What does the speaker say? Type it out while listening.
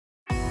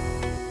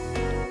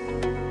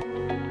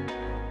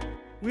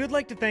We would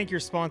like to thank your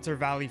sponsor,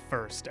 Valley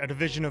First, a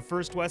division of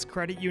First West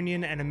Credit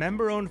Union and a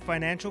member-owned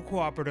financial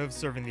cooperative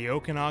serving the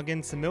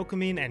Okanagan,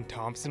 Similkameen, and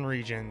Thompson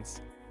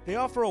regions. They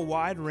offer a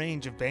wide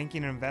range of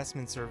banking and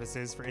investment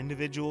services for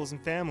individuals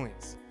and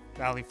families.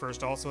 Valley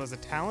First also has a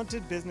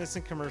talented business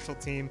and commercial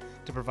team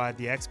to provide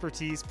the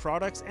expertise,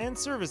 products, and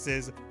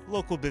services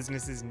local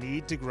businesses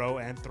need to grow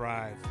and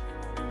thrive.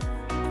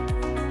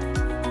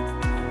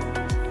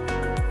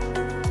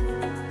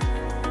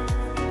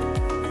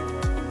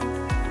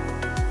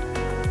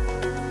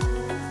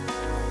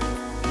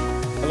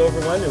 Hello,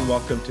 everyone, and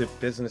welcome to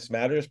Business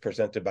Matters,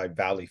 presented by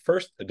Valley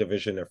First, a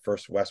division of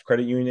First West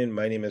Credit Union.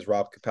 My name is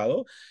Rob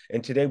Capello,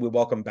 and today we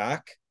welcome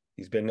back,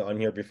 he's been on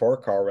here before,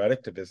 Karl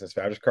Reddick to Business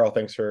Matters. Karl,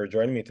 thanks for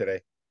joining me today.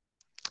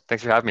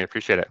 Thanks for having me. I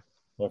appreciate it.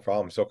 No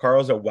problem. So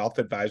Karl's a wealth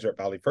advisor at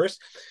Valley First.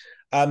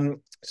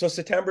 So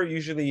September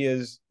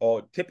usually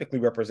typically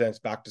represents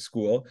back to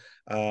school.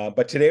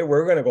 But today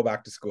we're going to go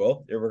back to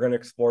school. We're going to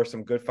explore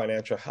some good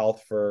financial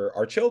health for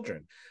our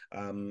children,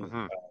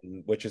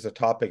 which is a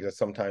topic that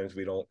sometimes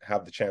we don't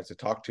have the chance to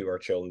talk to our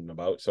children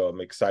about. So I'm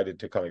excited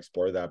to kind of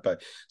explore that.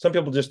 But some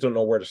people just don't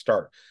know where to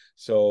start.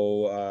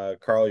 So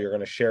Karl, you're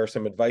going to share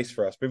some advice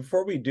for us. But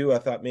before we do, I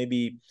thought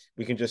maybe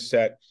we can just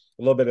set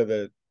a little bit of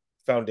the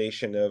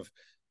foundation of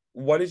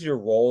what is your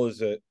role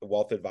as a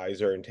wealth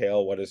advisor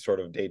entail? What does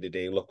sort of day to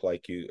day look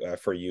like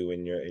for you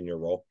in your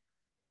role?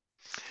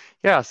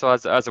 Yeah, so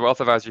as a wealth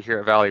advisor here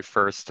at Valley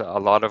First, a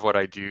lot of what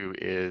I do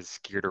is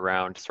geared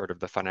around sort of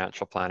the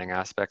financial planning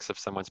aspects of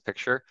someone's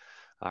picture,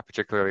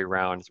 particularly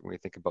around when we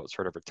think about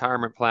sort of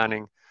retirement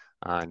planning,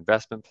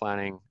 investment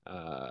planning,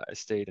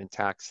 estate and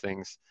tax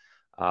things,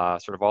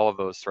 sort of all of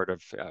those sort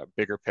of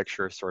bigger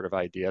picture sort of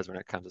ideas when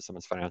it comes to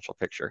someone's financial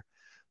picture.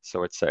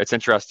 So it's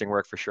interesting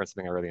work for sure and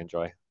something I really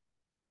enjoy.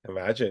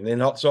 Imagine.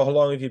 And so how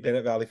long have you been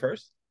at Valley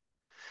First?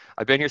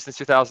 I've been here since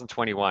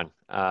 2021.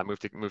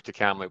 Moved to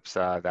Kamloops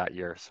that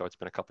year, so it's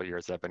been a couple of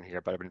years I've been here.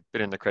 But I've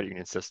been in the credit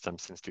union system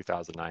since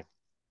 2009.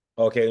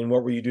 Okay, and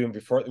what were you doing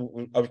before?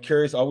 I'm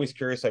curious, always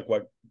curious, like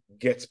what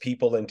gets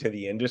people into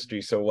the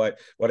industry. So what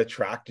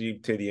attracted you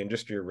to the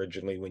industry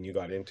originally when you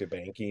got into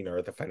banking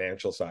or the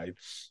financial side?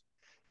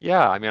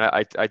 Yeah, I mean,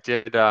 I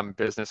did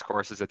business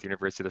courses at the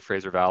University of the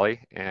Fraser Valley,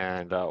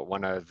 and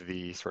one of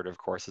the sort of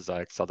courses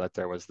I excelled at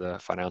there was the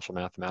financial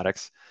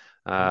mathematics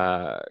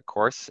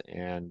course,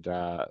 and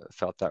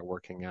felt that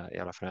working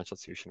at a financial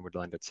institution would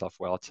lend itself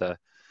well to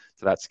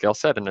that skill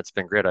set, and it's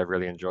been great. I've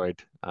really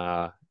enjoyed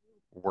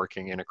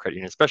working in a credit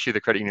union, especially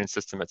the credit union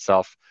system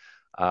itself.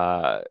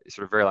 Sort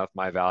of very aligned with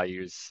my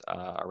values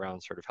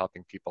around sort of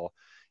helping people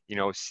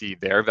see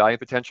their value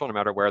potential no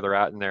matter where they're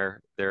at in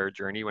their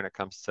journey when it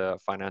comes to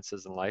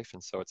finances and life.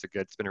 And so it's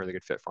been a really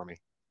good fit for me.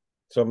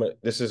 So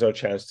this is our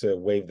chance to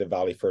wave the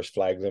Valley First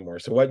flag them more.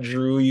 So what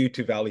drew you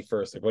to Valley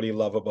First? Like what do you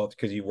love about,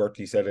 because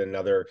you said in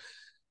another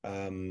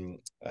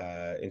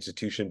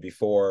institution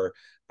before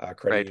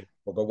credit Right. union,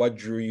 but what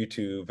drew you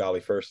to Valley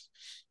First?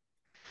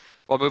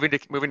 Well, moving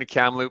to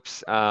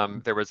Kamloops,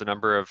 there was a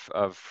number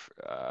of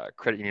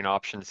credit union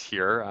options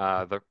here.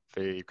 The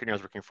credit union I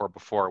was working for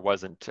before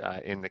wasn't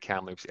in the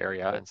Kamloops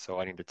area, and so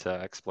I needed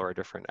to explore a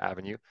different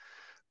avenue.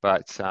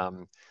 But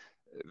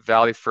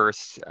Valley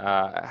First,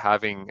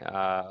 having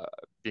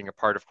being a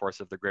part, of course,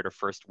 of the Greater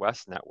First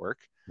West network,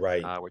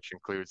 Right. which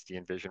includes the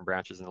Envision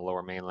branches in the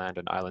Lower Mainland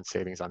and Island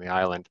Savings on the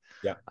island,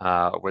 Yeah.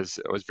 was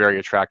very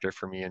attractive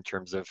for me in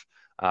terms of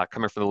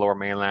coming from the Lower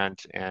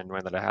Mainland and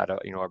knowing that I had a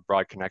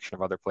broad connection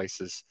of other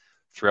places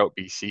throughout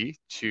BC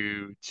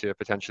to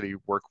potentially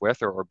work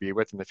with or be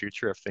with in the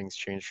future if things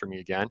change for me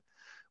again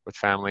with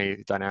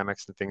family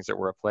dynamics and things that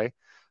were at play.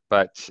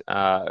 But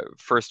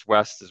First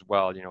West as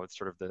well, it's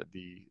sort of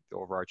the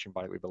overarching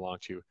body we belong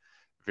to,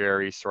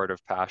 very sort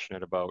of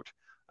passionate about,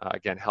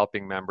 again,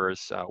 helping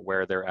members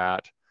where they're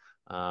at,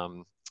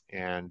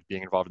 and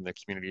being involved in the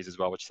communities as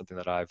well, which is something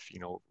that I've,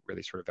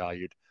 really sort of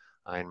valued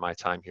in my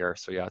time here.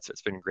 So yeah,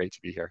 it's been great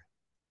to be here.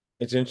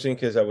 It's interesting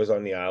because I was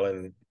on the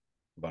island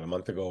about a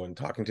month ago and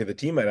talking to the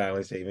team at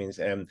Island Savings,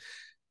 and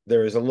there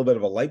was a little bit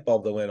of a light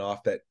bulb that went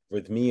off that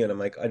with me, and I'm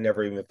like, I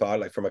never even thought,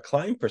 like from a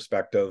client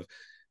perspective,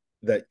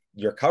 that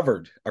you're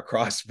covered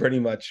across pretty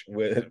much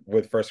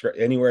with first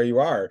anywhere you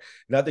are.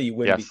 Not that you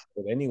wouldn't be Yes.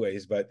 covered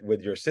anyways, but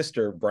with your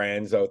sister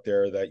brands out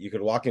there that you could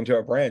walk into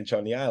a branch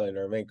on the island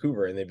or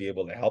Vancouver and they'd be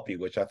able to help you,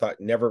 which I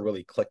thought never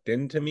really clicked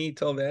into me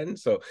till then.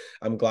 So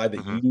I'm glad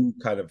that Hmm. you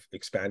kind of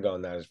expand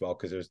on that as well,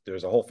 because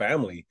there's a whole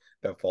family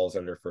that falls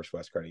under First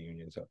West Credit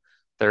Union. So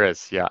There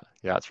is. Yeah.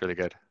 Yeah. It's really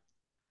good.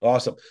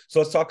 awesome. So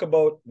let's talk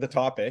about the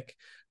topic,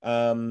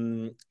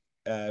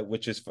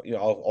 which is,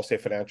 I'll say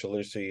financial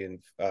literacy and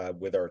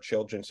with our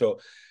children. So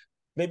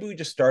maybe we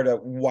just start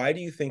out. Why do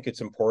you think it's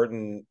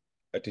important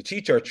to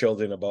teach our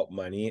children about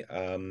money?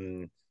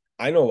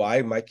 I know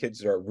why. My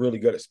kids are really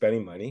good at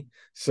spending money.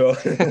 So,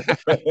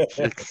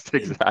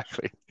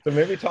 Exactly. so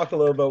maybe talk a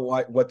little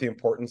about what the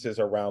importance is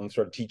around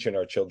sort of teaching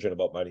our children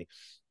about money.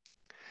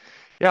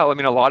 Yeah, well, I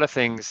mean, a lot of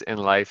things in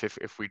life,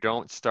 if we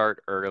don't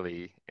start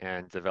early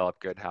and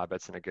develop good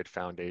habits and a good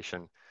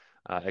foundation,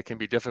 it can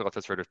be difficult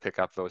to sort of pick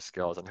up those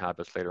skills and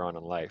habits later on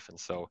in life. And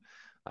so,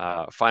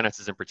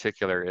 finances in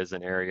particular is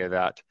an area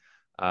that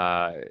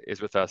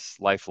is with us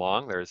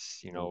lifelong.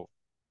 There's,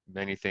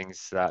 many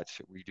things that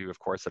we do, of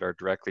course, that are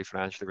directly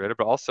financially related,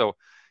 but also,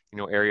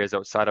 areas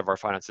outside of our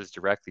finances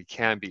directly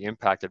can be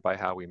impacted by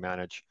how we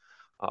manage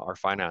our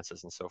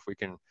finances. And so if we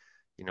can,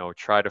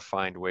 try to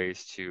find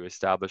ways to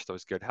establish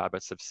those good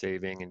habits of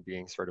saving and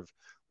being sort of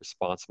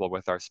responsible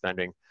with our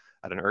spending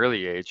at an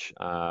early age,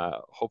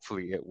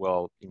 hopefully it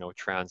will,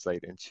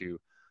 translate into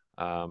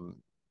um,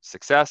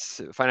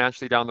 success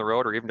financially down the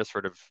road, or even just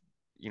sort of,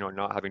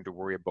 not having to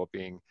worry about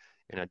being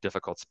in a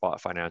difficult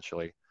spot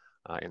financially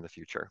in the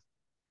future.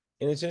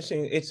 And it's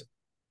interesting.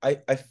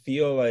 I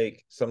feel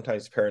like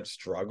sometimes parents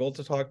struggle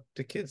to talk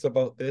to kids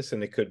about this,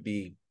 and it could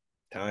be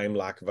time,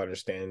 lack of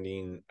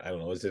understanding. I don't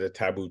know. Is it a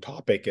taboo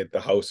topic at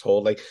the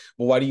household? Like,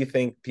 well, why do you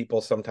think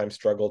people sometimes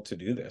struggle to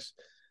do this?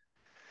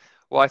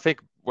 Well, I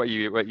think what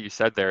you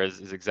said there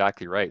is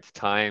exactly right.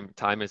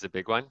 Time is a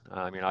big one.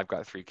 I mean, I've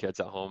got three kids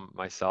at home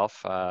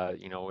myself,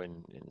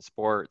 in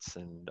sports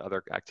and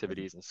other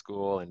activities in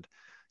school, and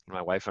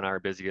my wife and I are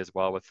busy as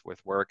well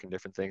with work and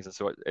different things, and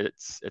so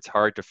it's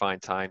hard to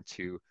find time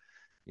to,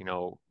 you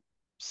know,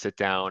 sit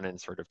down and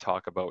sort of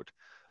talk about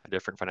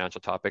different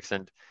financial topics.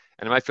 And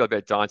it might feel a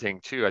bit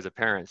daunting too as a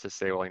parent to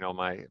say, well,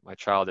 my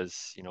child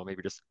is,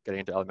 maybe just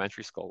getting into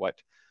elementary school.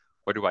 What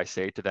do I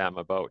say to them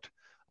about,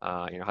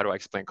 how do I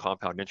explain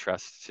compound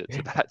interest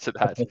to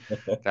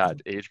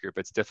that age group?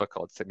 It's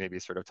difficult to maybe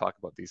sort of talk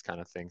about these kind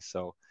of things.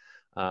 So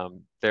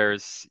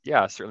there's,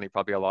 yeah, certainly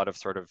probably a lot of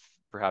sort of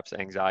perhaps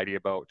anxiety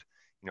about,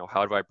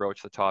 how do I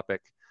broach the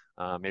topic?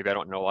 Maybe I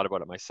don't know a lot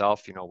about it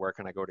myself. Where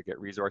can I go to get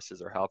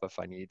resources or help if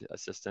I need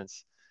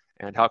assistance?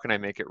 And how can I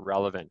make it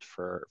relevant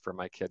for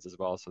my kids as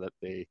well, so that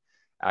they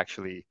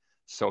actually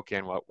soak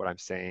in what I'm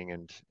saying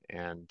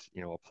and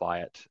apply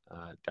it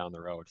down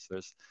the road. So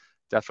there's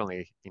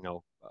definitely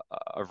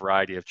a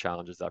variety of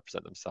challenges that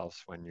present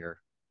themselves when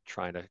you're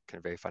trying to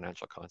convey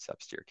financial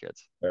concepts to your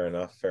kids. Fair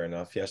enough. Fair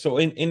enough. Yeah. So,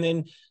 and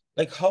then,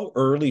 like, how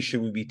early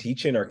should we be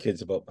teaching our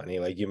kids about money?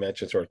 Like you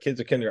mentioned, sort of kids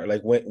are kindergarten.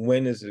 Like,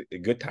 when is a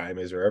good time?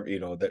 Is there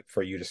ever, that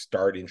for you to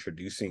start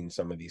introducing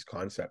some of these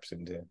concepts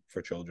into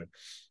for children?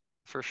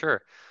 For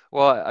sure.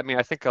 Well, I mean,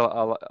 I think a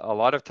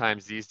lot of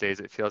times these days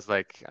it feels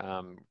like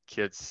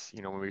kids,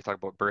 when we talk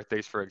about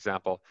birthdays, for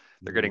example,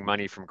 they're getting Mhm.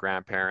 money from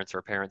grandparents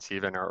or parents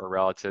even, or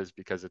relatives,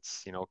 because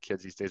it's,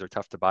 kids these days are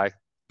tough to buy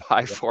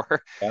Yeah.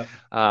 for.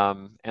 Yeah.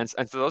 And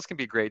so those can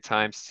be great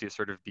times to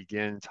sort of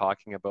begin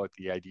talking about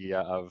the idea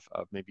of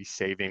maybe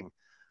saving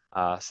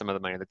some of the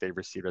money that they've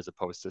received, as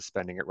opposed to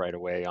spending it right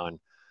away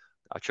on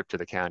a trip to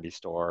the candy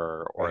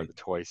store or Right. the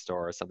toy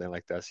store or something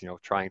like this.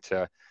 Trying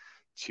to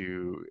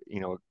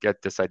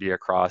get this idea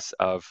across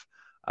of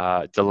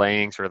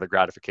delaying sort of the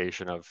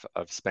gratification of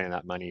spending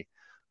that money,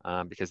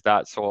 because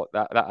that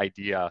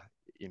idea,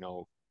 you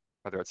know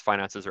whether it's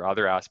finances or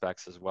other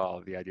aspects as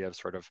well, the idea of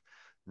sort of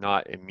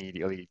not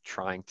immediately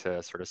trying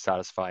to sort of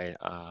satisfy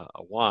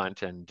a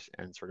want, and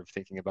sort of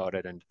thinking about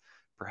it, and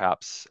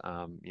perhaps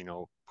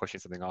pushing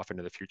something off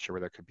into the future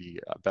where there could be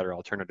better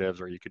alternatives,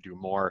 or you could do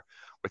more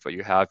with what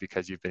you have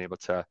because you've been able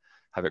to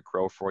have it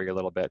grow for you a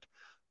little bit.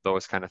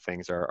 Those kind of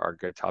things are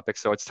good topics.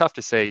 So it's tough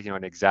to say,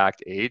 an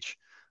exact age.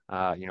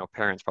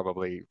 Parents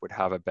probably would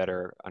have a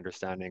better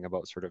understanding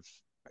about sort of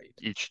Right.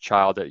 each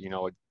child, that,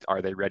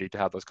 are they ready to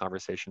have those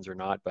conversations or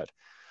not? But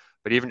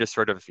even just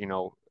sort of,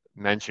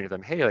 mentioning to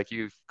them, hey, like,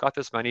 you've got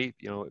this money,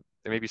 there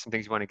may be some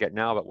things you want to get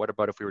now, but what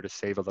about if we were to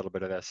save a little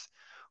bit of this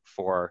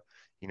for,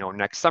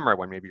 next summer,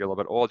 when maybe you're a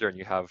little bit older and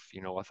you have,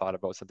 a thought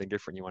about something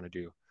different you want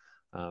to do.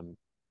 Um,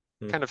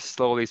 Hmm. Kind of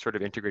slowly sort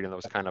of integrating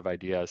those kind of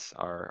ideas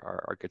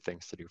are good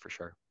things to do for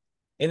sure.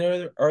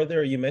 And are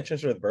there, you mentioned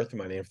sort of the birth of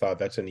money, and thought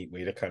that's a neat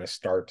way to kind of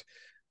start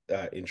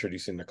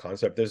introducing the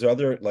concept. There's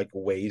other like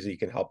ways that you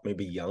can help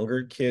maybe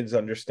younger kids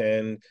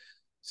understand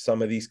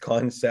some of these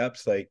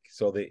concepts, like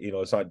so that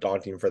it's not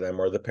daunting for them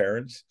or the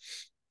parents.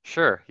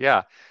 Sure,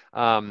 yeah.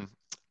 Um,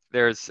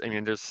 I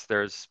mean,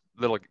 there's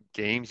little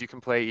games you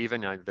can play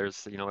even.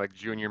 There's, like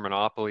Junior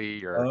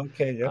Monopoly, or,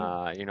 Okay,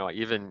 yeah.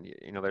 even,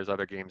 there's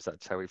other games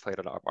that we played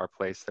at our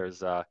place.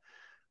 There's um,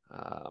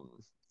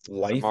 it's a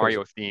Life or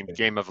Mario themed something.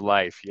 game of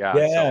life. Yeah. And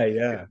Yeah, so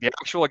yeah, the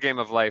actual game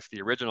of life,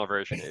 the original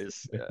version,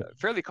 is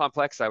fairly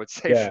complex, I would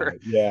say, yeah, for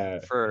yeah.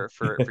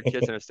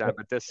 kids to understand.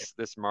 But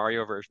this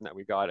Mario version that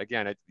we got,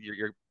 again,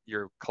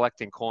 you're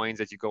collecting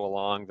coins as you go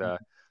along the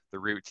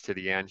route to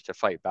the end to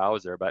fight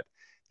Bowser. But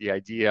the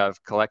idea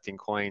of collecting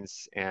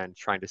coins and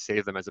trying to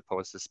save them as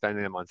opposed to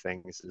spending them on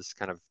things is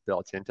kind of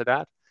built into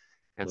that.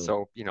 And Hmm.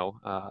 so,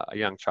 a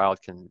young child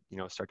can,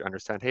 start to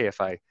understand, hey,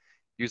 if I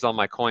use all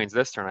my coins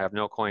this turn, I have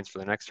no coins for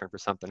the next turn for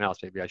something else.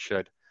 Maybe I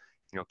should,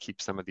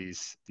 keep some of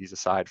these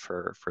aside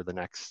for the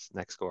next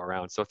go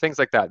around. So things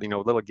like that,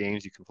 little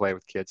games you can play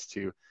with kids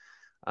to,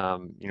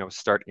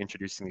 start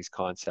introducing these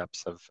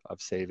concepts of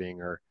saving,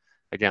 or,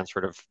 again,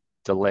 sort of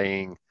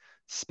delaying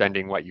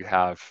spending what you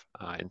have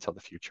until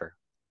the future.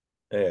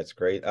 Yeah, it's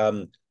great.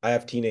 I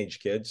have teenage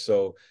kids,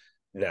 so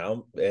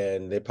now,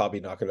 and they're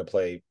probably not going to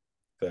play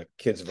the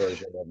kids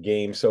version of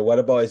games. So what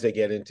about as they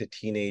get into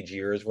teenage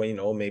years when,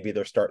 maybe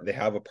they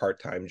have a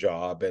part-time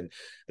job and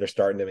they're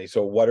starting to make,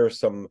 so what are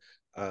some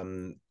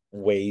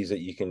ways that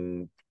you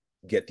can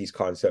get these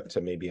concepts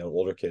to maybe on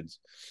older kids?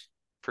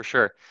 For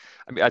sure.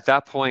 I mean, at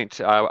that point,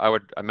 I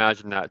would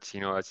imagine that,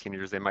 as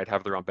teenagers, they might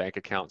have their own bank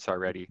accounts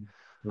already.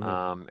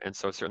 Mhm. And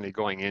so certainly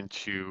going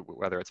into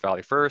whether it's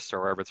Valley First or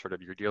wherever it's sort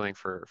of you're dealing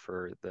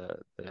for the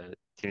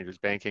teenagers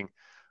banking,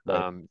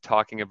 Right.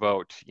 talking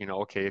about,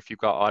 okay, if you've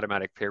got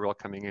automatic payroll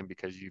coming in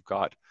because you've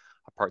got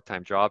a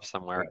part-time job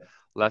somewhere, Yeah.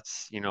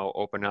 let's,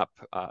 open up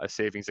a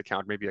savings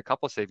account, maybe a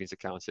couple of savings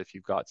accounts if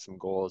you've got some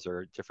goals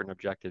or different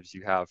objectives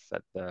you have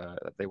that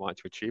they want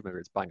to achieve, whether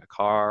it's buying a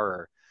car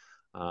or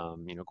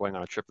going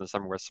on a trip in the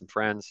summer with some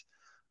friends.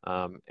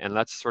 And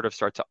let's sort of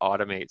start to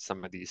automate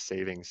some of these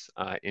savings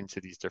into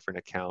these different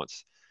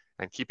accounts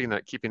and keeping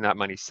that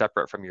money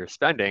separate from your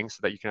spending so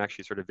that you can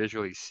actually sort of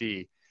visually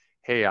see,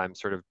 hey, I'm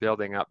sort of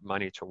building up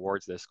money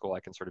towards this goal. I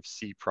can sort of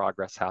see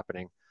progress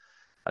happening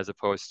as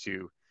opposed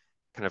to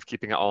kind of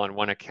keeping it all in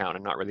one account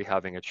and not really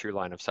having a true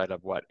line of sight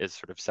of what is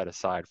sort of set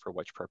aside for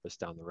which purpose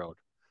down the road.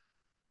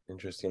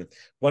 Interesting.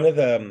 One of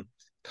the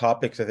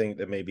topics I think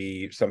that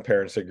maybe some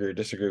parents agree or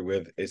disagree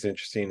with is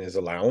interesting is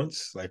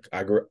allowance. Like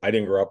I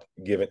didn't grow up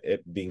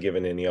being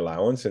given any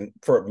allowance, and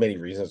for many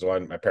reasons.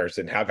 One, my parents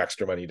didn't have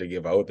extra money to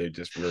give out; they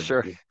just were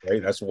Sure.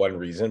 right. That's one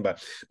reason.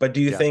 But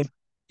do you Yes. think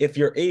if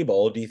you're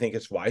able, do you think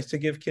it's wise to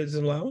give kids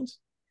an allowance?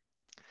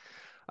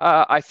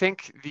 I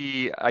think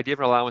the idea of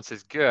an allowance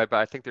is good, but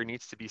I think there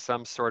needs to be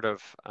some sort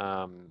of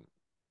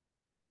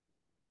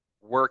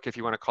work, if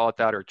you want to call it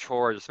that, or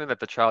chores, or something that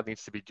the child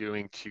needs to be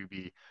doing to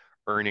be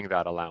earning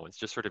that allowance.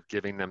 Just sort of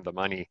giving them the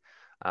money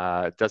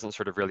doesn't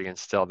sort of really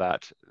instill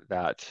that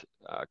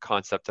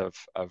concept of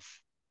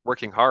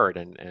working hard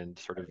and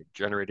sort of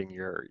generating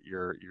your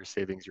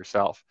savings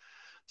yourself.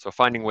 So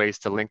finding ways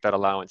to link that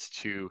allowance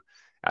to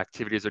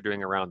activities they're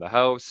doing around the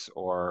house,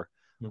 or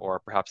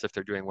perhaps if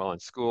they're doing well in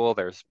school,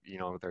 there's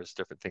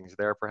different things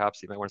there.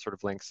 Perhaps you might want to sort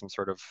of link some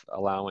sort of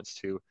allowance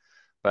to,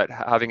 but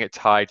having it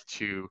tied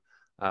to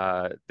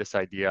this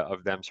idea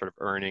of them sort of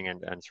earning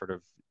and sort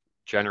of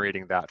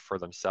generating that for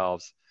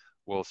themselves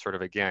will sort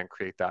of again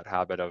create that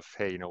habit of,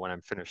 hey, when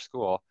I'm finished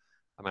school,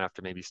 I'm gonna have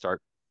to maybe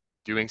start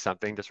doing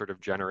something to sort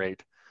of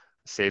generate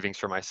savings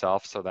for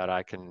myself so that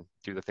I can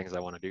do the things I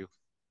want to do.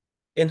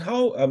 And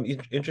how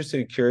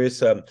interested,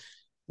 curious,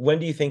 when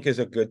do you think is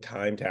a good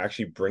time to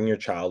actually bring your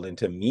child in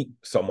to meet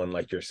someone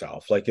like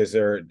yourself? Like, is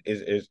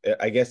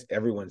I guess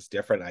everyone's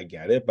different, I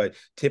get it, but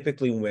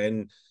typically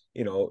when,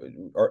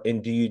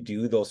 and do you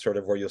do those sort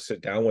of where you'll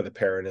sit down with a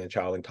parent and a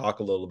child and talk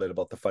a little bit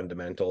about the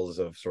fundamentals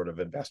of sort of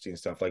investing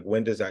stuff? Like,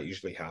 when does that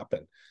usually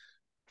happen?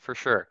 For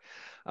sure.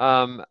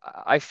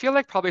 I feel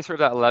like probably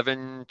sort of that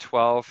 11,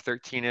 12,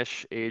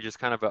 13-ish age is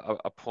kind of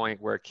a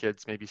point where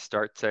kids maybe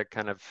start to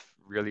kind of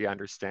really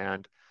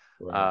understand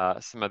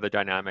Right. some of the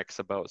dynamics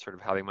about sort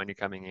of having money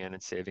coming in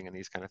and saving and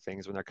these kind of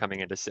things when they're coming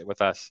in to sit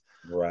with us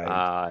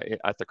Right.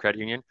 at the credit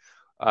union.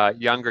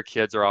 Younger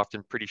kids are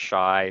often pretty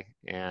shy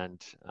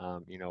and,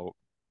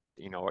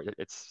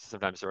 it's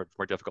sometimes sort of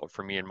more difficult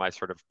for me in my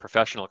sort of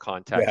professional Yeah.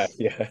 context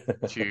Yeah.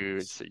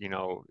 to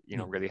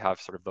really have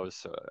sort of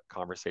those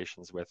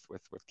conversations with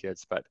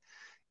kids. But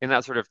in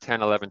that sort of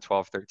 10, 11,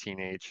 12,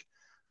 13 age,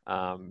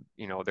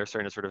 they're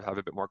starting to sort of have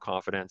a bit more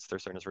confidence. They're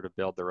starting to sort of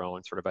build their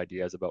own sort of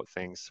ideas about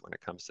things when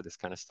it comes to this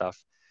kind of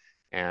stuff.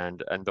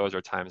 And those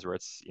are times where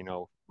it's,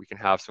 we can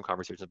have some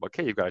conversations about,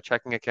 okay, you've got a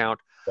checking account,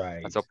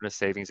 let's Right. open a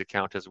savings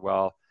account as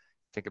well.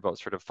 Think about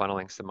sort of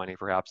funneling some money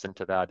perhaps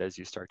into that as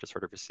you start to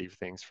sort of receive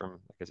things from,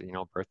 like I said,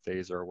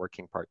 birthdays or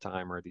working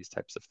part-time or these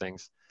types of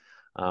things.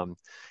 Um,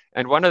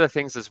 and one of the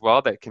things as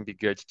well that can be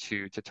good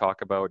to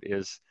talk about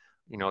is,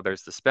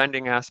 there's the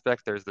spending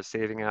aspect, there's the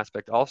saving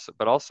aspect also,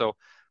 but also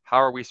how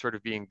are we sort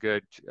of being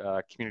good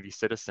community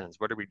citizens?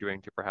 What are we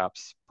doing to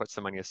perhaps put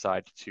some money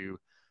aside to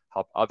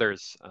help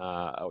others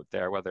out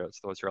there, whether it's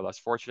those who are less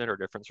fortunate or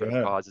different sort of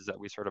Yeah. causes that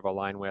we sort of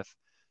align with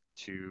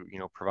to,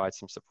 provide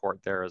some support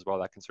there as well.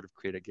 That can sort of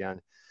create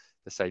again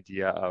this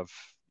idea of,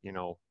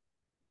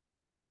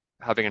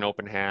 having an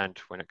open hand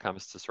when it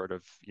comes to sort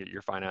of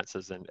your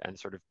finances and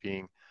sort of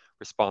being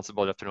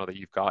responsible enough to know that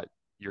you've got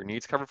your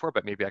needs covered for,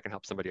 but maybe I can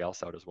help somebody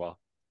else out as well.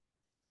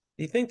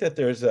 Do you think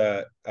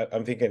that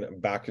I'm thinking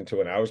back into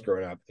when I was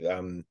growing up,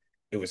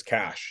 it was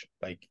cash.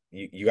 Like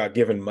you got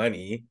given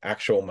money,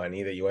 actual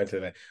money that you went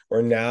to that,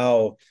 or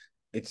now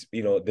it's,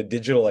 the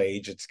digital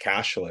age, it's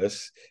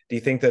cashless. Do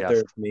you think that Yes,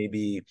 there's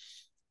maybe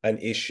an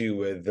issue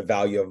with the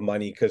value of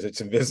money because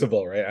it's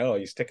invisible, right? I don't know,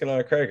 you stick it on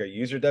a credit card, you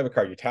use your debit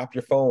card, you tap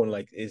your phone.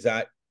 Like, is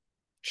that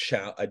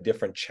a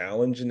different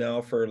challenge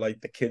now for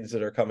like the kids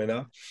that are coming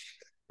up?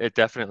 it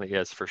definitely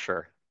is for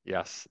sure.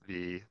 Yes,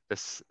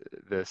 this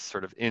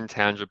sort of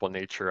intangible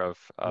nature Yeah.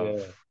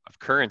 of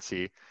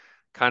currency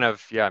kind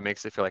of, yeah,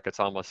 makes it feel like it's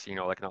almost,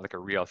 like not like a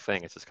real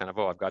thing. It's just kind of,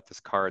 oh, I've got this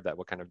card that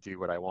will kind of do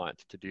what I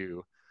want to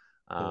do.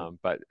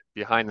 But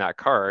behind that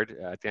card,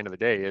 at the end of the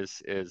day,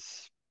 is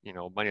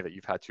money that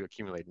you've had to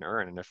accumulate and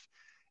earn. And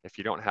if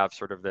you don't have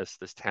sort of this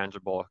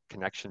tangible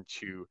connection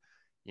to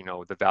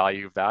the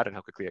value of that and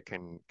how quickly it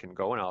can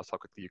go, and also how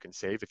quickly you can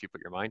save if you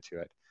put your mind to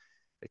it.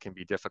 It can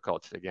be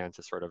difficult again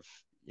to sort of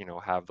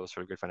have those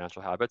sort of good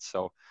financial habits.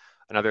 So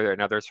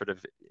another sort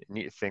of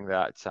neat thing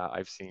that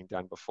I've seen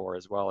done before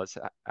as well is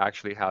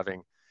actually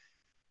having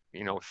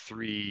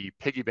 3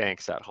 piggy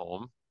banks at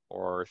home,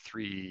 or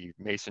 3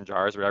 mason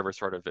jars, whatever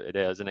sort of it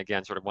is. And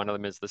again, sort of one of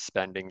them is the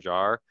spending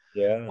jar,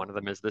 Yeah. one of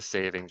them is the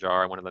saving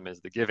jar, and one of them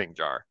is the giving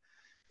jar.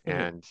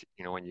 Hmm. And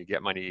when you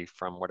get money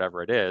from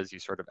whatever it is, you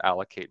sort of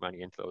allocate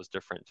money into those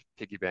different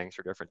piggy banks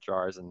or different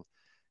jars, and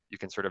you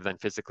can sort of then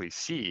physically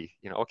see,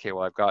 okay,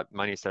 well, I've got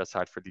money set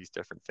aside for these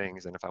different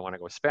things, and if I want to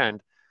go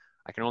spend,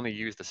 I can only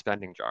use the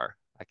spending jar.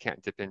 I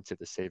can't dip into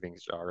the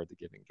savings jar or the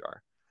giving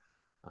jar.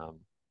 Um,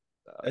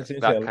 That's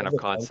interesting. I that kind love of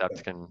the concept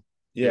concept. can,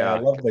 Yeah, I yeah,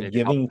 love can the maybe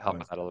help giving help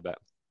with concept. that a little bit.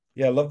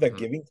 Yeah, I love that Mhm.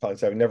 giving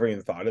concept. I've never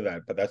even thought of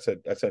that, but that's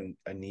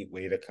a neat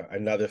way to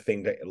another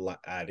thing to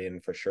add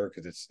in for sure,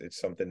 because it's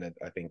something that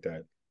I think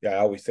that, yeah, I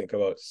always think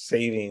about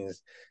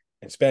savings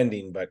and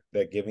spending, but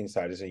the giving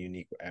side is a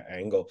unique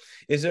angle.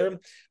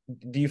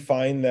 Do you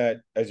find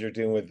that as you're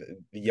dealing with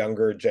the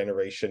younger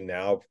generation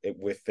now,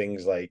 with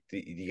things like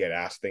you get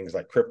asked things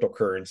like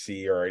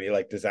cryptocurrency, or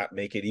like, does that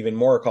make it even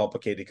more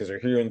complicated because they're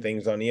hearing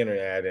things on the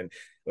internet, and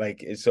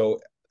like, so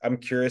I'm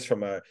curious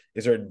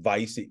is there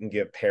advice that you can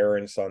give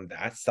parents on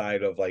that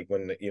side of, like,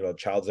 when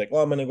child's like,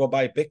 well, I'm gonna go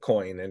buy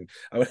Bitcoin, and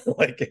I'm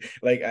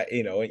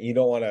you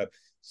don't want to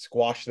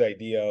squash the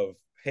idea of,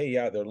 hey,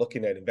 yeah, they're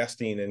looking at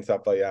investing and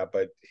stuff like that,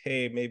 but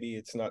hey, maybe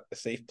it's not a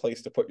safe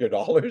place to put your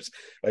dollars.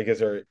 Like, is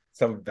there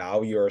some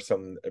value or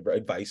some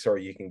advice or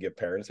you can give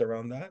parents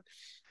around that?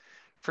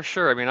 For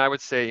sure. I mean, I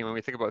would say when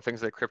we think about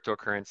things like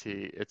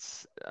cryptocurrency,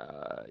 it's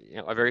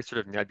a very sort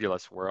of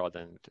nebulous world,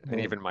 and Mhm.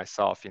 even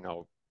myself,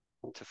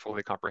 to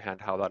fully comprehend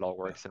how that all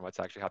works and what's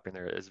actually happening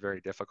there is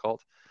very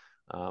difficult.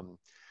 Um,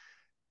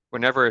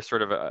 Whenever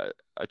sort of a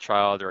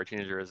child or a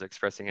teenager is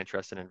expressing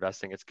interest in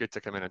investing, it's good to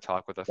come in and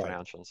talk with a Right,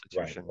 financial right,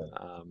 institution,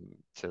 right.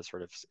 to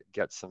sort of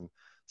get some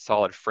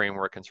solid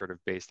framework and sort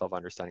of base level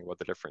understanding about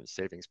the different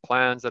savings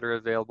plans that are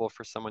available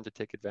for someone to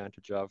take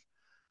advantage of.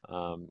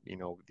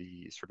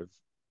 The sort of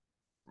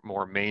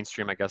more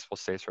mainstream, I guess we'll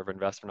say, sort of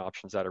investment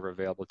options that are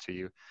available to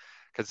you.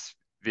 Because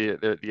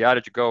the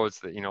adage goes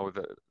that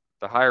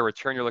the higher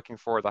return you're looking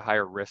for, the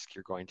higher risk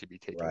you're going to be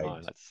taking Right,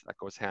 on. That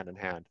goes hand in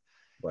hand.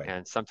 right.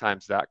 And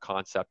sometimes that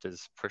concept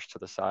is pushed to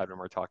the side when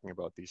we're talking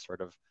about these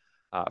sort of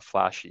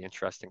flashy,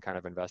 interesting kind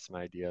of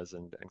investment ideas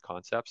and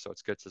concepts. So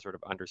it's good to sort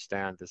of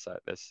understand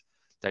this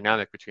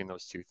dynamic between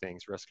those two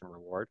things, risk and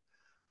reward,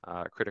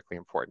 critically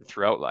important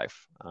throughout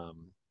life.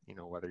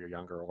 Whether you're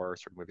younger or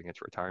sort of moving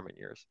into retirement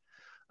years.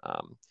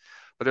 Um,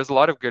 but there's a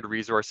lot of good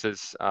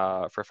resources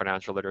for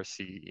financial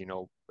literacy,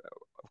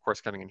 of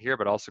course, coming in here,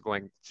 but also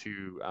going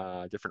to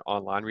different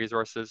online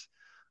resources.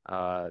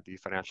 The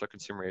Financial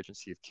Consumer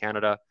Agency of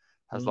Canada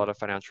has a Mm. lot of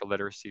financial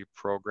literacy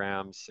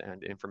programs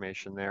and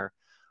information there.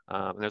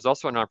 And there's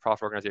also a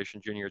nonprofit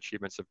organization, Junior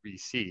Achievements of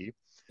BC,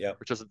 Yeah.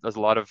 which does a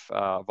lot of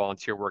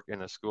volunteer work in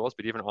the schools.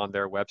 But even on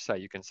their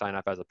website, you can sign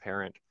up as a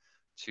parent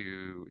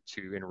to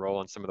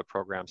enroll in some of the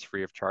programs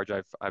free of charge.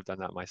 I've done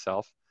that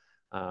myself,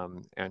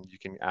 and you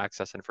can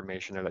access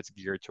information that's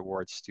geared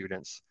towards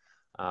students,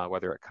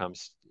 whether it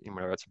comes,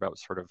 whether it's about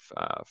sort of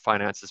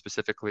finances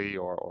specifically,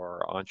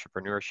 or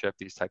entrepreneurship,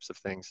 these types of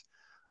things.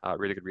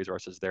 Really good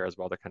resources there as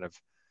well to kind of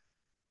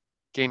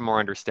gain more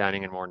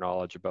understanding and more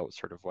knowledge about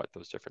sort of what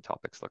those different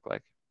topics look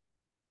like.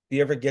 Do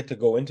you ever get to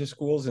go into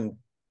schools and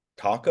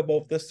talk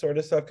about this sort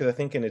of stuff? Because I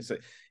think, and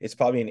it's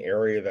probably an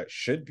area that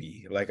should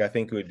be, like, I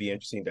think it would be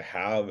interesting to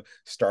have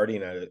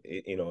starting at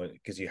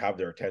because you have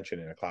their attention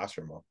in a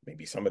classroom, or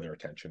maybe some of their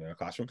attention in a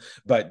classroom.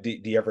 But do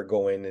you ever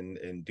go in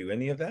and do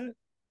any of that?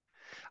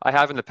 I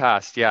have in the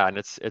past, yeah, and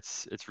it's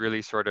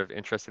really sort of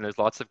interesting. There's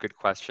lots of good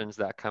questions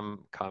that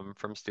come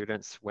from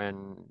students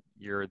when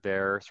you're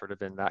there, sort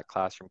of in that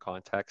classroom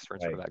context or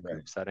in sort of Right, that right.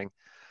 group setting.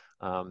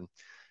 Um,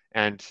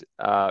 and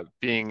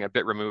being a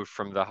bit removed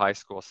from the high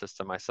school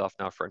system myself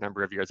now for a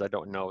number of years, I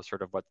don't know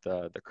sort of what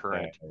the Yeah,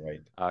 current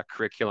right.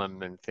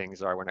 curriculum and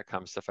things are when it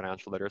comes to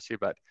financial literacy,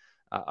 but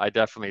I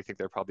definitely think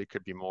there probably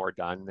could be more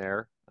done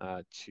there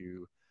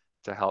to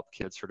help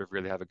kids sort of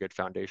really have a good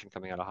foundation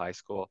coming out of high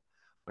school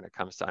when it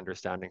comes to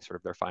understanding sort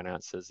of their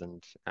finances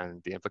and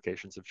the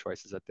implications of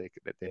choices that they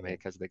Yeah.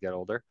 make as they get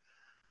older.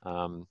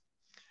 Um,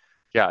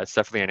 yeah, it's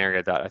definitely an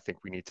area that I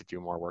think we need to do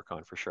more work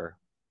on for sure.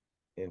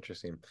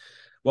 Interesting.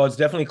 Well, it's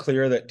definitely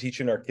clear that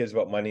teaching our kids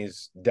about money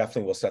is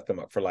definitely will set them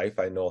up for life.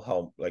 I know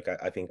how, like,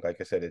 I think, like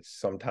I said, it's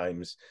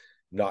sometimes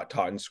not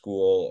taught in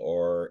school,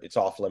 or it's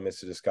off limits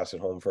to discuss at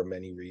home for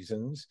many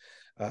reasons.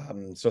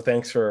 So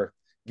thanks for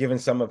giving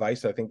some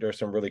advice. I think there's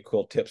some really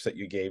cool tips that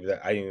you gave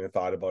that I didn't even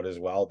thought about as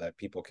well, that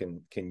people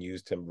can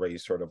use to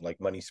raise sort of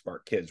like money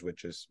smart kids,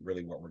 which is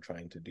really what we're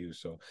trying to do.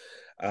 So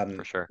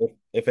For sure.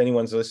 if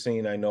anyone's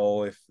listening, I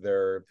know if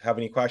they have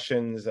any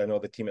questions, I know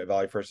the team at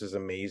Valley First is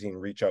amazing.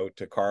 Reach out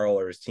to Karl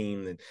or his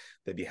team, and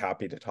they'd be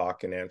happy to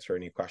talk and answer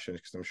any questions,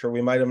 because I'm sure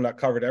we might have not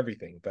covered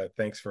everything. But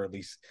thanks for at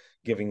least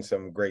giving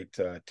some great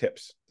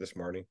tips this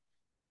morning.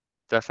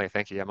 Definitely.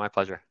 Thank you. Yeah, my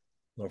pleasure.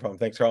 No problem.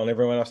 Thanks, Karl. And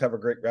everyone else, have a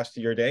great rest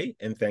of your day.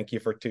 And thank you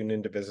for tuning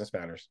into Business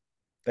Matters.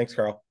 Thanks,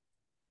 Karl.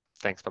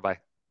 Thanks. Bye-bye.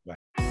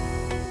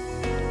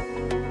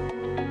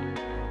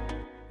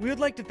 We would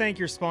like to thank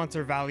your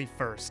sponsor, Valley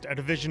First, a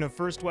division of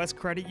First West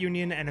Credit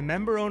Union and a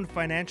member-owned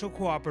financial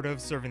cooperative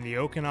serving the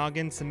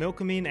Okanagan,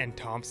 Similkameen, and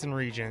Thompson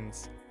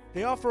regions.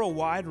 They offer a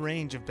wide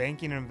range of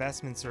banking and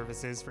investment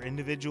services for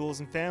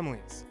individuals and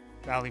families.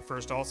 Valley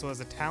First also has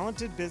a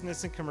talented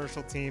business and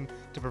commercial team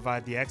to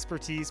provide the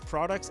expertise,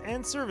 products,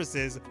 and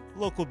services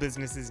local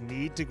businesses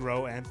need to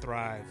grow and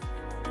thrive.